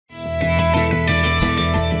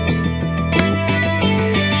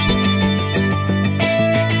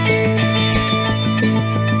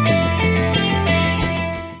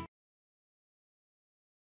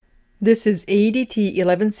This is ADT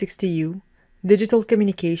 1160U, Digital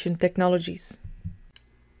Communication Technologies.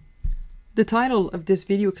 The title of this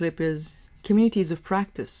video clip is Communities of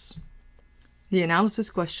Practice. The analysis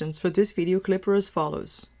questions for this video clip are as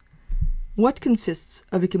follows. What consists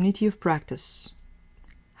of a community of practice?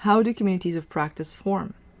 How do communities of practice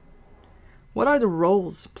form? What are the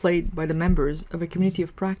roles played by the members of a community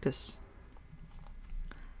of practice?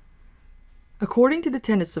 According to the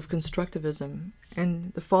tenets of constructivism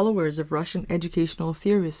and the followers of Russian educational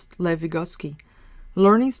theorist Lev Vygotsky,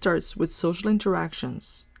 learning starts with social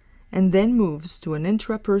interactions and then moves to an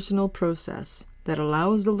intrapersonal process that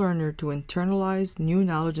allows the learner to internalize new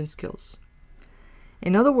knowledge and skills.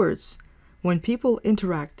 In other words, when people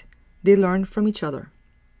interact, they learn from each other.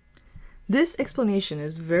 This explanation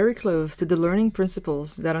is very close to the learning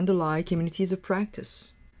principles that underlie communities of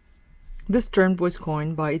practice. This term was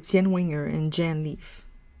coined by Etienne Winger and Jan Leaf.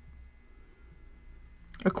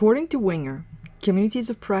 According to Winger, communities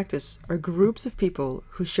of practice are groups of people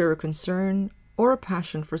who share a concern or a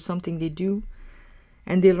passion for something they do,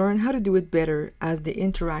 and they learn how to do it better as they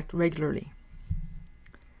interact regularly.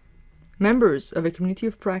 Members of a community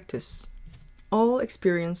of practice all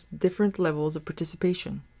experience different levels of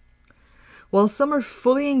participation. While some are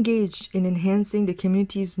fully engaged in enhancing the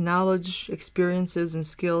community's knowledge, experiences, and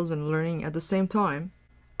skills and learning at the same time,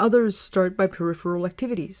 others start by peripheral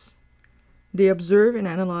activities. They observe and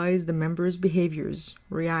analyze the members' behaviors,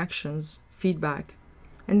 reactions, feedback,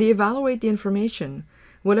 and they evaluate the information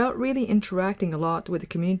without really interacting a lot with the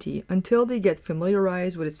community until they get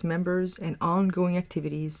familiarized with its members and ongoing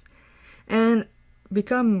activities and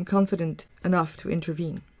become confident enough to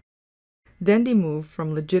intervene. Then they move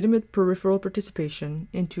from legitimate peripheral participation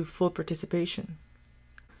into full participation.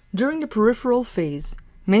 During the peripheral phase,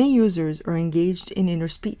 many users are engaged in inner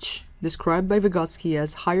speech, described by Vygotsky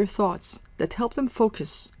as higher thoughts that help them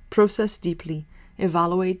focus, process deeply,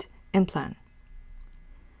 evaluate, and plan.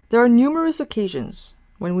 There are numerous occasions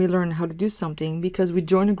when we learn how to do something because we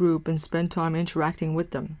join a group and spend time interacting with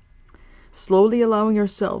them, slowly allowing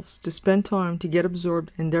ourselves to spend time to get absorbed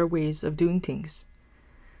in their ways of doing things.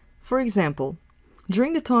 For example,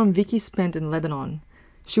 during the time Vicky spent in Lebanon,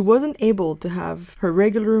 she wasn't able to have her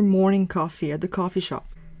regular morning coffee at the coffee shop.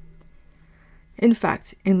 In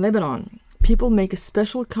fact, in Lebanon, people make a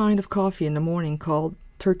special kind of coffee in the morning called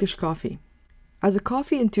Turkish coffee. As a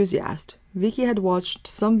coffee enthusiast, Vicky had watched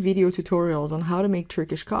some video tutorials on how to make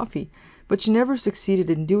Turkish coffee, but she never succeeded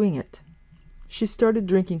in doing it. She started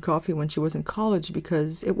drinking coffee when she was in college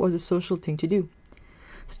because it was a social thing to do.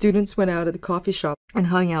 Students went out at the coffee shop and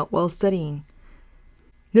hung out while studying.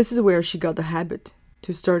 This is where she got the habit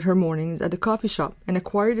to start her mornings at the coffee shop and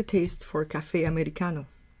acquired a taste for café americano.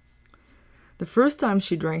 The first time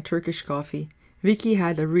she drank Turkish coffee, Vicky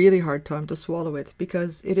had a really hard time to swallow it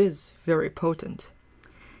because it is very potent.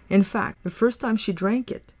 In fact, the first time she drank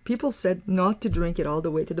it, people said not to drink it all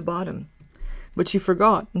the way to the bottom. But she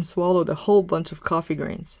forgot and swallowed a whole bunch of coffee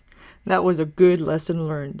grains. That was a good lesson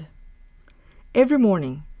learned. Every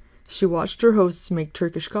morning, she watched her hosts make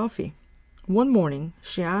Turkish coffee. One morning,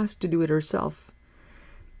 she asked to do it herself.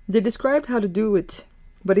 They described how to do it,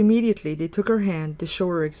 but immediately they took her hand to show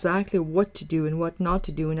her exactly what to do and what not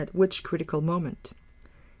to do and at which critical moment.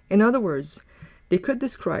 In other words, they could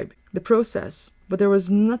describe the process, but there was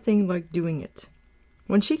nothing like doing it.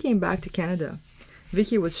 When she came back to Canada,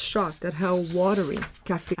 Vicky was shocked at how watery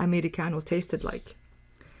café americano tasted like.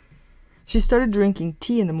 She started drinking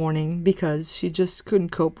tea in the morning because she just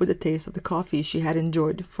couldn't cope with the taste of the coffee she had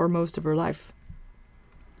enjoyed for most of her life.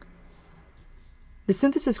 The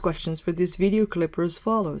synthesis questions for this video clip are as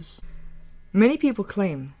follows. Many people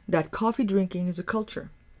claim that coffee drinking is a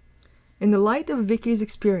culture. In the light of Vicky's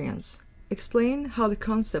experience, explain how the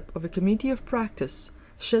concept of a community of practice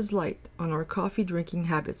sheds light on our coffee drinking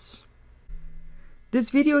habits. This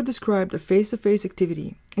video described a face-to-face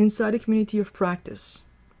activity inside a community of practice.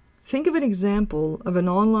 Think of an example of an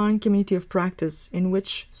online community of practice in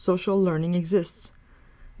which social learning exists.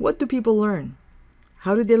 What do people learn?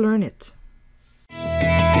 How do they learn it?